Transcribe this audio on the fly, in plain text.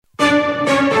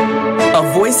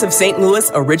a Voice of St.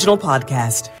 Louis original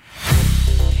podcast.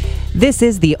 This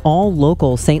is the All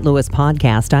Local St. Louis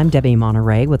podcast. I'm Debbie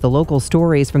Monterey with the local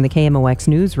stories from the KMOX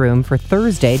newsroom for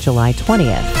Thursday, July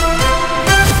 20th.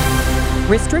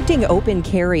 Restricting open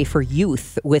carry for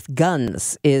youth with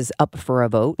guns is up for a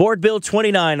vote. Board Bill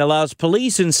 29 allows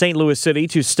police in St. Louis City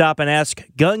to stop and ask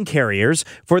gun carriers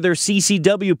for their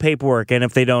CCW paperwork. And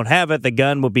if they don't have it, the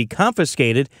gun will be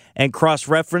confiscated and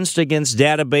cross-referenced against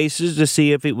databases to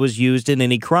see if it was used in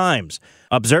any crimes.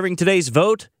 Observing today's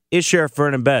vote is Sheriff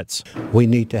Vernon Betts. We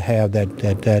need to have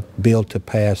that bill to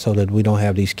pass so that we don't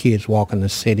have these kids walking the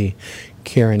city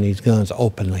carrying these guns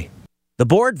openly. The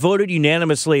board voted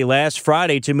unanimously last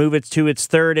Friday to move it to its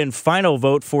third and final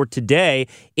vote for today.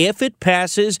 If it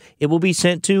passes, it will be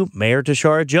sent to Mayor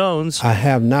Tashara Jones. I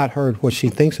have not heard what she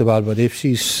thinks about it, but if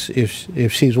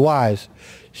she's wise,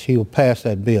 she will pass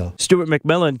that bill. Stuart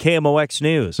McMillan, KMOX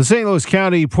News. The St. Louis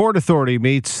County Port Authority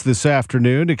meets this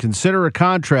afternoon to consider a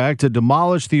contract to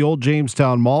demolish the old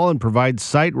Jamestown Mall and provide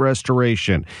site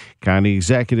restoration. County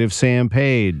Executive Sam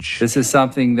Page. This is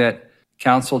something that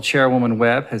Council Chairwoman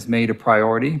Webb has made a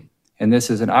priority, and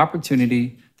this is an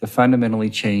opportunity to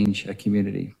fundamentally change a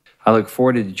community. I look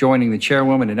forward to joining the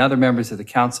chairwoman and other members of the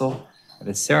council at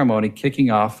a ceremony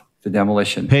kicking off the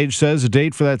demolition. Page says a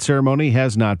date for that ceremony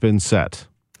has not been set.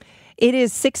 It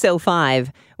is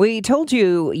 6:05. We told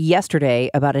you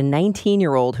yesterday about a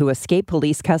 19-year-old who escaped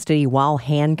police custody while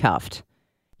handcuffed.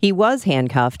 He was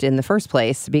handcuffed in the first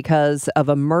place because of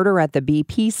a murder at the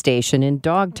BP station in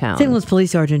Dogtown. St. Louis Police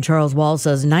Sergeant Charles Wall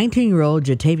says 19-year-old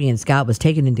Jatavian Scott was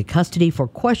taken into custody for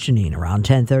questioning around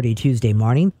 10:30 Tuesday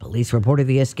morning. Police reported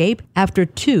the escape after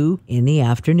 2 in the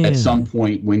afternoon. At some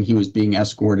point when he was being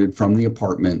escorted from the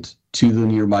apartment to the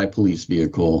nearby police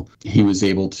vehicle, he was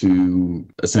able to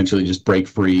essentially just break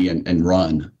free and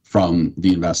run from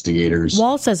the investigators.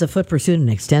 Wall says a foot pursuit and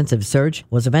extensive search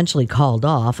was eventually called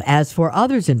off. As for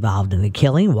others involved in the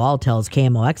killing, Wall tells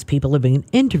KMOX people have been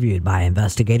interviewed by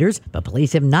investigators, but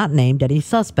police have not named any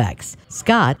suspects.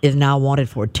 Scott is now wanted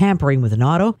for tampering with an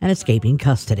auto and escaping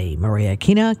custody. Maria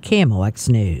Kina, KMOX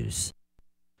News.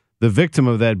 The victim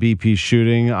of that BP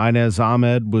shooting, Inez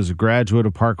Ahmed, was a graduate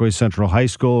of Parkway Central High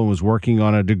School and was working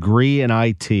on a degree in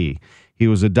IT. He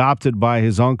was adopted by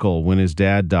his uncle when his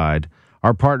dad died.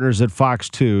 Our partners at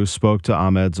Fox 2 spoke to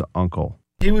Ahmed's uncle.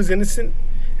 He was innocent,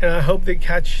 and I hope they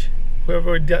catch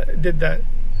whoever did that,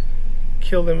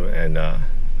 kill them, and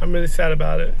I'm really sad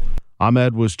about it.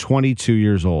 Ahmed was 22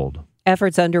 years old.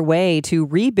 Efforts underway to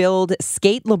rebuild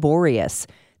Skate Liborius.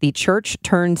 The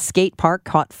church-turned-skate park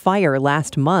caught fire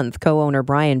last month. Co-owner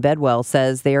Brian Bedwell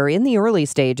says they are in the early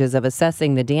stages of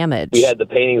assessing the damage. We had the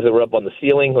paintings that were up on the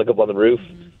ceiling, like up on the roof.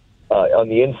 On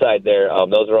the inside there,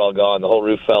 those are all gone. The whole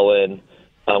roof fell in.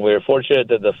 We were fortunate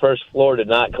that the first floor did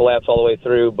not collapse all the way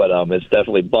through, but it's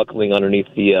definitely buckling underneath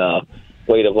the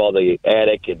weight of all the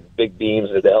attic and big beams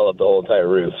that held up the whole entire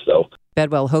roof. So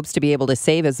Bedwell hopes to be able to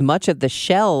save as much of the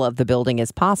shell of the building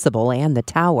as possible and the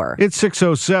tower. It's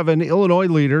 6:07. Illinois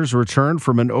leaders returned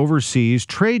from an overseas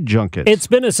trade junket. It's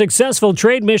been a successful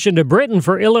trade mission to Britain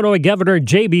for Illinois Governor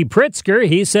J.B. Pritzker.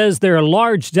 He says their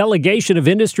large delegation of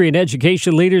industry and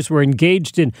education leaders were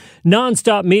engaged in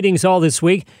nonstop meetings all this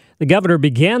week. The governor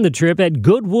began the trip at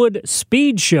Goodwood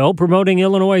Speed Show, promoting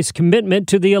Illinois' commitment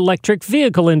to the electric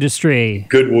vehicle industry.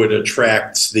 Goodwood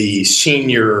attracts the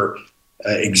senior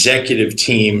executive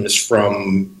teams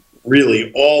from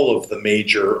really all of the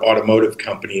major automotive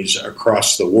companies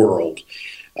across the world.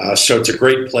 So it's a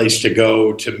great place to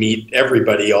go to meet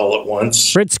everybody all at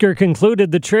once. Pritzker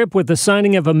concluded the trip with the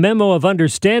signing of a memo of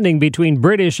understanding between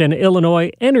British and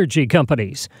Illinois energy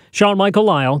companies. Sean Michael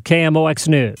Lyle, KMOX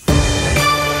News.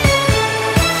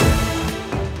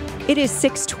 It is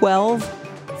 6:12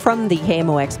 from the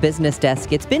KMOX business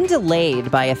desk. It's been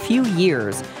delayed by a few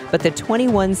years, but the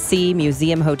 21C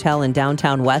Museum Hotel in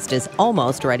downtown West is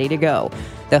almost ready to go.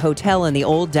 The hotel in the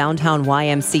old downtown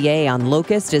YMCA on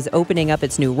Locust is opening up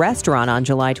its new restaurant on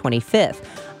July 25th.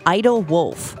 Idle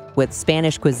Wolf, with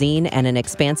Spanish cuisine and an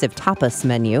expansive tapas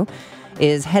menu,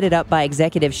 is headed up by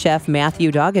executive chef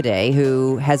Matthew Dogaday,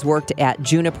 who has worked at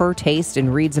Juniper, Taste,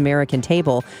 and Reed's American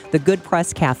Table. The Good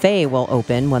Press Cafe will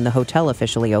open when the hotel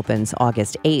officially opens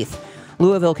August 8th.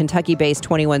 Louisville, Kentucky-based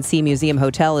 21C Museum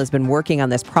Hotel has been working on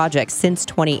this project since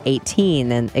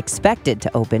 2018 and expected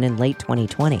to open in late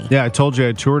 2020. Yeah, I told you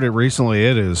I toured it recently.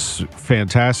 It is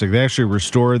fantastic. They actually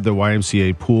restored the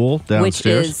YMCA pool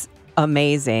downstairs. Which is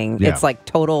amazing. Yeah. It's like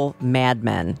total Mad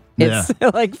Men.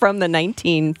 It's like from the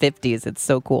 1950s. It's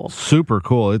so cool. Super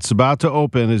cool. It's about to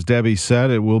open, as Debbie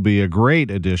said. It will be a great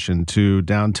addition to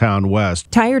downtown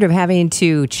West. Tired of having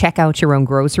to check out your own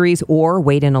groceries or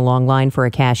wait in a long line for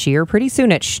a cashier? Pretty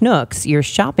soon at Schnucks, your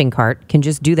shopping cart can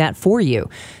just do that for you.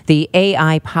 The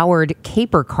AI-powered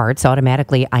Caper Carts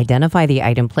automatically identify the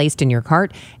item placed in your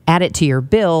cart, add it to your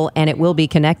bill, and it will be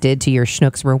connected to your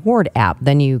Schnucks Reward app.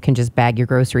 Then you can just bag your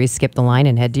groceries, skip the line,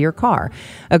 and head to your car.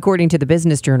 According to the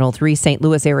Business Journal, 3 St.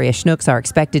 Louis area Schnucks are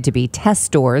expected to be test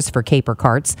stores for Caper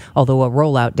Carts, although a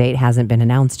rollout date hasn't been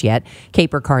announced yet.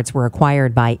 Caper Carts were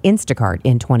acquired by Instacart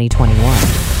in 2021.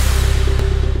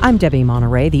 I'm Debbie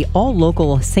Monterey. The All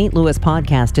Local St. Louis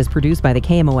podcast is produced by the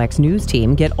KMOX News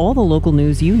team. Get all the local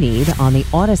news you need on the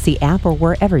Odyssey app or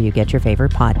wherever you get your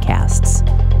favorite podcasts.